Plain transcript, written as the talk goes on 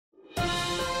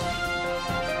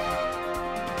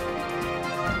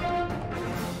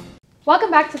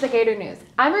Welcome back to the Gator News.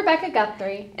 I'm Rebecca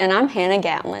Guthrie. And I'm Hannah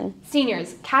Gatlin.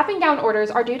 Seniors, cap and gown orders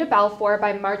are due to Balfour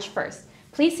by March 1st.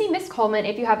 Please see Ms. Coleman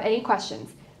if you have any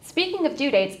questions. Speaking of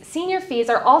due dates, senior fees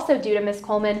are also due to Ms.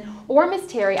 Coleman or Ms.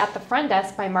 Terry at the front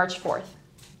desk by March 4th.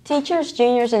 Teachers,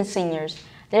 juniors, and seniors,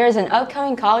 there is an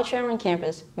upcoming college fair on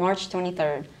campus, March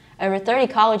 23rd. Over 30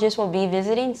 colleges will be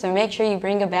visiting, so make sure you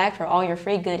bring a bag for all your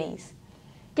free goodies.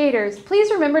 Gators,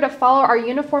 please remember to follow our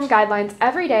uniform guidelines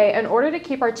every day in order to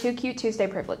keep our 2 Cute Tuesday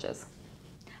privileges.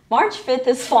 March 5th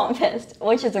is Swamp Fest,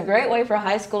 which is a great way for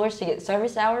high schoolers to get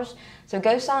service hours, so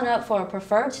go sign up for a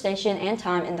preferred station and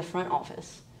time in the front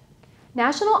office.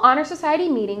 National Honor Society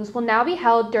meetings will now be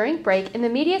held during break in the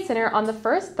Media Center on the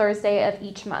first Thursday of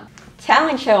each month.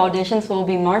 Talent show auditions will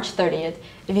be March 30th.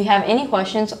 If you have any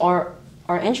questions or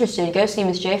are interested, go see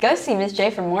Ms.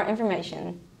 J for more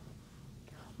information.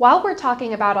 While we're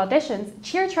talking about auditions,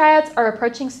 cheer tryouts are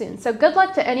approaching soon, so good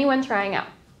luck to anyone trying out.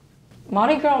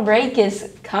 Mardi Gras break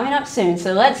is coming up soon,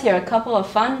 so let's hear a couple of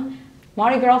fun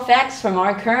Mardi Gras facts from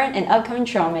our current and upcoming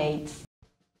trailmates.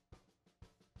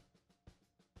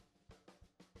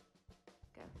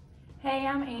 Hey,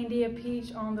 I'm Andy, a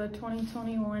Peach on the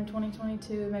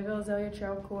 2021-2022 Mobile Azalea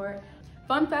Trail Court.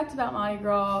 Fun fact about Mardi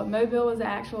Gras, Mobile was the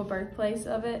actual birthplace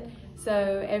of it,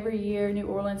 so every year New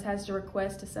Orleans has to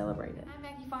request to celebrate it. I'm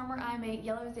Farmer. I'm a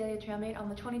Yellow Azalea Trailmate on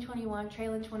the 2021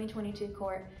 Trail in 2022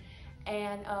 court.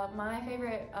 And my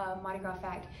favorite Mardi Gras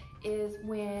fact is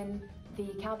when the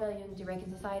Cowbellion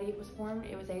Jamaican Society was formed.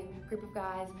 It was a group of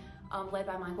guys led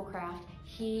by Michael Kraft.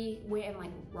 He went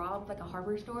and robbed a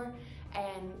hardware store,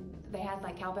 and they had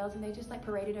cowbells, and they just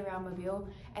paraded around Mobile,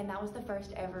 and that was the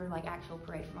first ever actual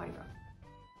parade for Mardi Gras.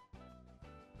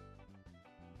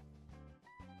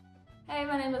 Hey,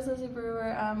 my name is Lizzie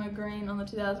Brewer. I'm a green on the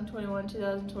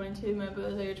 2021-2022 Mobile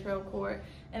Azalea Trail Court.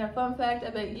 And a fun fact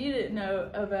I bet you didn't know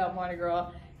about Mardi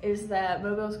Gras is that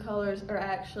Mobile's colors are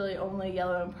actually only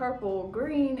yellow and purple.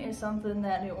 Green is something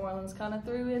that New Orleans kind of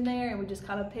threw in there and we just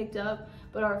kind of picked up,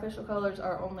 but our official colors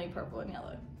are only purple and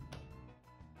yellow.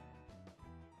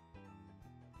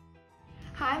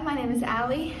 Hi, my name is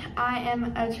Allie. I am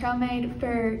a trailmate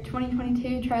for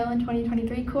 2022 Trail in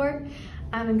 2023 court.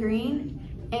 I'm a green.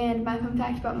 And my fun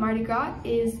fact about Mardi Gras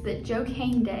is that Joe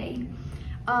Cane Day.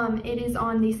 It is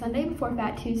on the Sunday before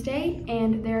Fat Tuesday,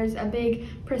 and there's a big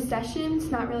procession.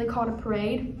 It's not really called a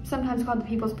parade, sometimes called the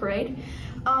People's Parade.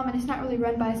 And it's not really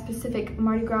run by a specific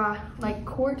Mardi Gras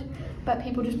court, but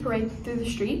people just parade through the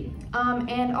street.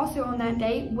 And also on that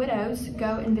day, widows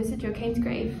go and visit Joe Cane's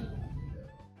grave.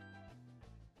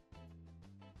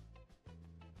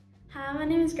 Hi, my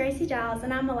name is Gracie Giles,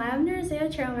 and I'm a Lavender Azalea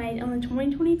Trailmate on the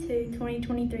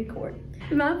 2022-2023 court.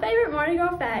 My favorite Mardi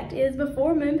Gras fact is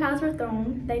before moon pies were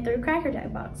thrown, they threw Cracker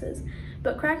Jack boxes.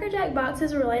 But Cracker Jack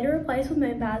boxes were later replaced with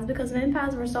moon pies because moon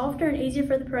pies were softer and easier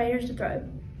for the paraders to throw.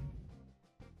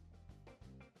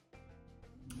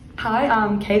 Hi,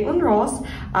 I'm Caitlin Ross.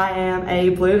 I am a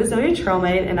Blue Azalea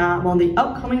Trailmate, and I'm on the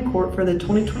upcoming court for the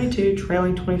 2022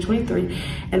 Trailing 2023.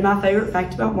 And my favorite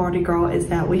fact about Mardi Gras is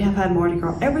that we have had Mardi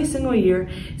Gras every single year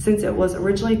since it was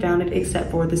originally founded,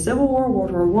 except for the Civil War, World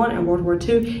War I, and World War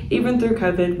II. Even through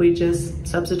COVID, we just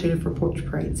substituted for porch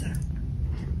parades.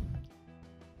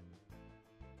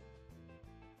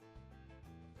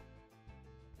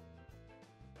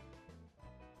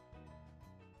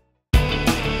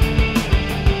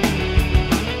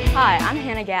 Hi, I'm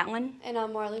Hannah Gatlin. And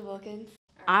I'm Marley Wilkins.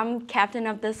 I'm captain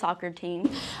of the soccer team.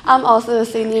 I'm also a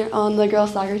senior on the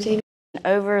girls soccer team.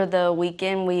 Over the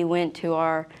weekend, we went to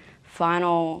our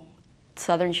final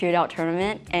Southern Shootout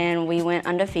tournament, and we went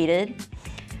undefeated.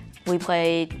 We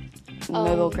played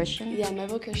Mobile Christian. Yeah,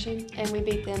 Mobile Christian, and we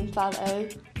beat them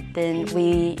 5-0. Then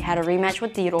we had a rematch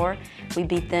with Theodore. We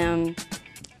beat them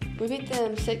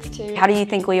 6-2. How do you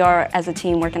think we are as a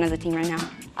team, working as a team right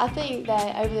now? I think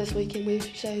that over this weekend we've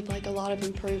showed a lot of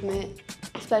improvement,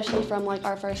 especially from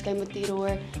our first game with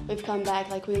Theodore. We've come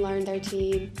back, we learned their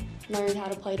team, learned how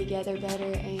to play together better,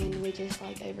 and we just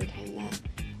overcame that.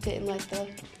 Didn't let the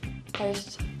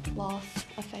first loss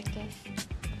affect us.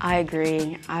 I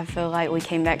agree. I feel like we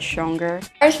came back stronger.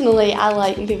 Personally, I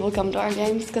like when people come to our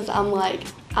games because I'm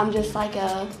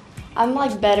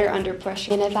better under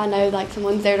pressure. And if I know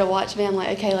someone's there to watch me, I'm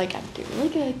okay, I do really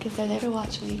good because they're there to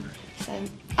watch me. So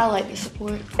I like the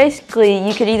support. Basically,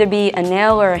 you could either be a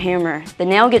nail or a hammer. The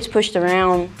nail gets pushed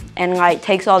around and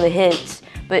takes all the hits,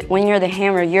 but when you're the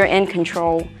hammer, you're in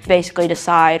control. Basically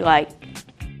decide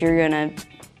you're gonna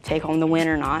take home the win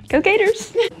or not. Go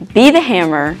Gators! Be the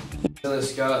hammer. Billy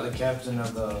Scott, the captain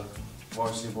of the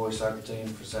varsity boys soccer team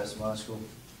for Satsuma High School.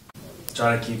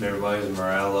 Try to keep everybody's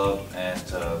morale up and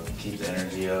to keep the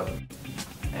energy up.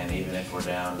 and even if we're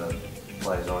down, to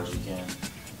play as hard as you can.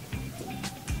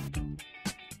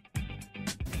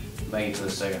 Make it to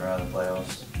the second round of the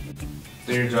playoffs.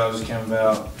 Theory jobs came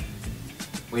about.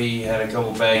 We had a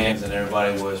couple bad games and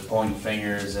everybody was pointing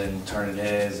fingers and turning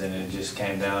heads, and it just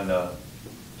came down to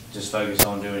just focus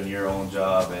on doing your own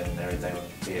job and everything will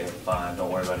be fine.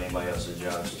 Don't worry about anybody else's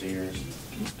job, just do yours.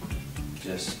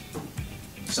 Just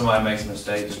somebody makes a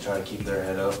mistake, just try to keep their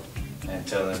head up and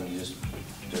tell them to just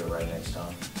do it right next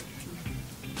time.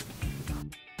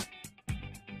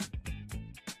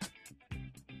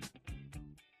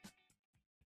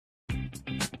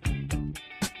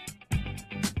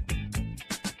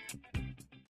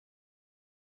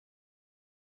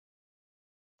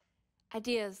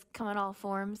 Ideas come in all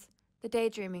forms. The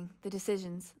daydreaming, the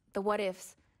decisions, the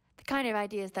what-ifs, the kind of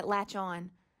ideas that latch on,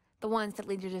 the ones that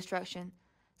lead to destruction.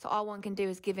 So all one can do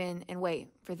is give in and wait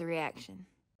for the reaction.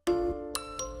 Guys,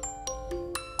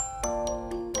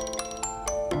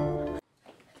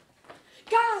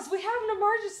 we have an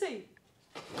emergency.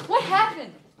 What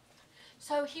happened?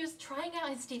 So he was trying out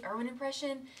his Steve Irwin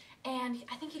impression, and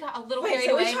I think he got a little carried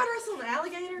away. Wait, so he tried to wrestle an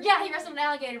alligator? Yeah, he wrestled an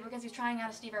alligator because he was trying out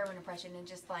a Steve Irwin impression, and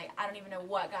just like, I don't even know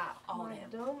what got all of him.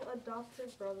 Dumb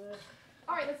adopted brother.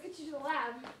 All right, let's get you to the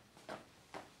lab.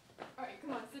 All right,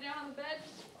 come on, sit down on the bed.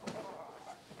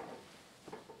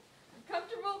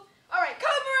 Comfortable? All right,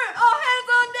 cover it! All hands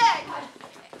on deck!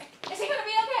 Is he gonna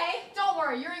be okay? Don't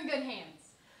worry, you're in good hands.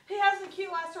 He has an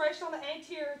acute laceration on the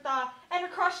anterior thigh and a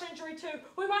crush injury too.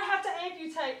 We might have to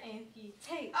amputate.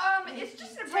 It's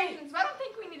just an abrasion, so I don't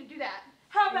think we need to do that.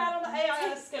 How about on the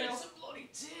AIS scale? It's a bloody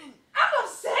 10. Out of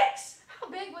 6? How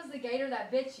big was the gator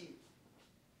that bit you?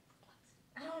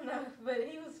 I don't know, but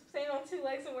he was standing on 2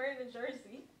 legs and wearing a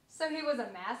jersey. So he was a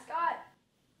mascot?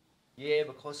 Yeah,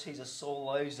 because he's a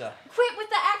sore loser. Quit with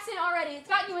the accent already. It's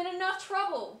got you in enough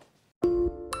trouble.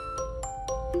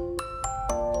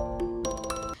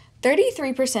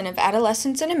 33% of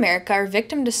adolescents in America are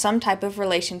victim to some type of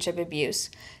relationship abuse.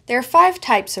 There are 5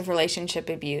 types of relationship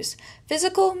abuse: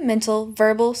 physical, mental,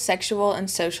 verbal, sexual, and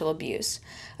social abuse.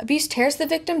 Abuse tears the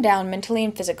victim down mentally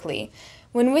and physically.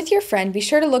 When with your friend, be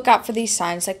sure to look out for these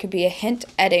signs that could be a hint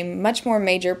at a much more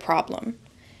major problem.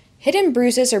 Hidden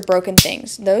bruises or broken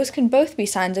things. Those can both be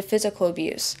signs of physical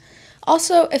abuse.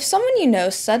 Also, if someone you know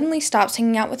suddenly stops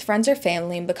hanging out with friends or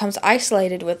family and becomes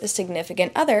isolated with a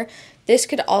significant other, this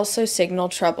could also signal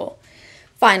trouble.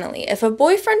 Finally, if a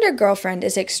boyfriend or girlfriend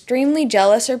is extremely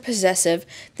jealous or possessive,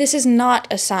 this is not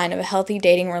a sign of a healthy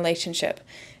dating relationship.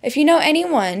 If you know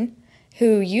anyone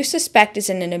who you suspect is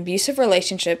in an abusive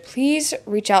relationship, please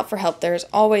reach out for help. There is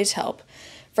always help.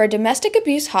 For a domestic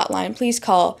abuse hotline, please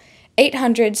call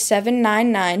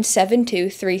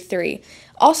 800-799-7233.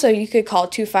 Also, you could call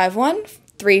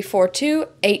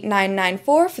 251-342-8994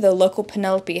 for the local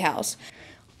Penelope House.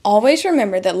 Always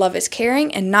remember that love is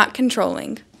caring and not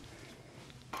controlling.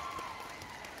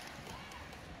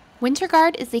 Winter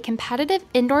Guard is a competitive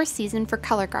indoor season for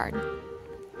color guard.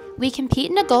 We compete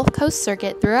in a Gulf Coast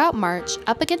circuit throughout March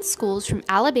up against schools from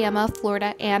Alabama,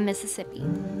 Florida, and Mississippi.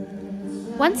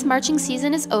 Once marching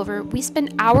season is over, we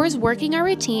spend hours working our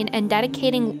routine and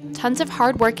dedicating tons of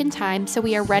hard work and time so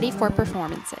we are ready for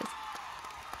performances.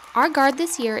 Our guard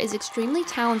this year is extremely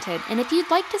talented, and if you'd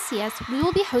like to see us, we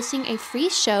will be hosting a free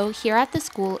show here at the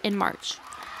school in March.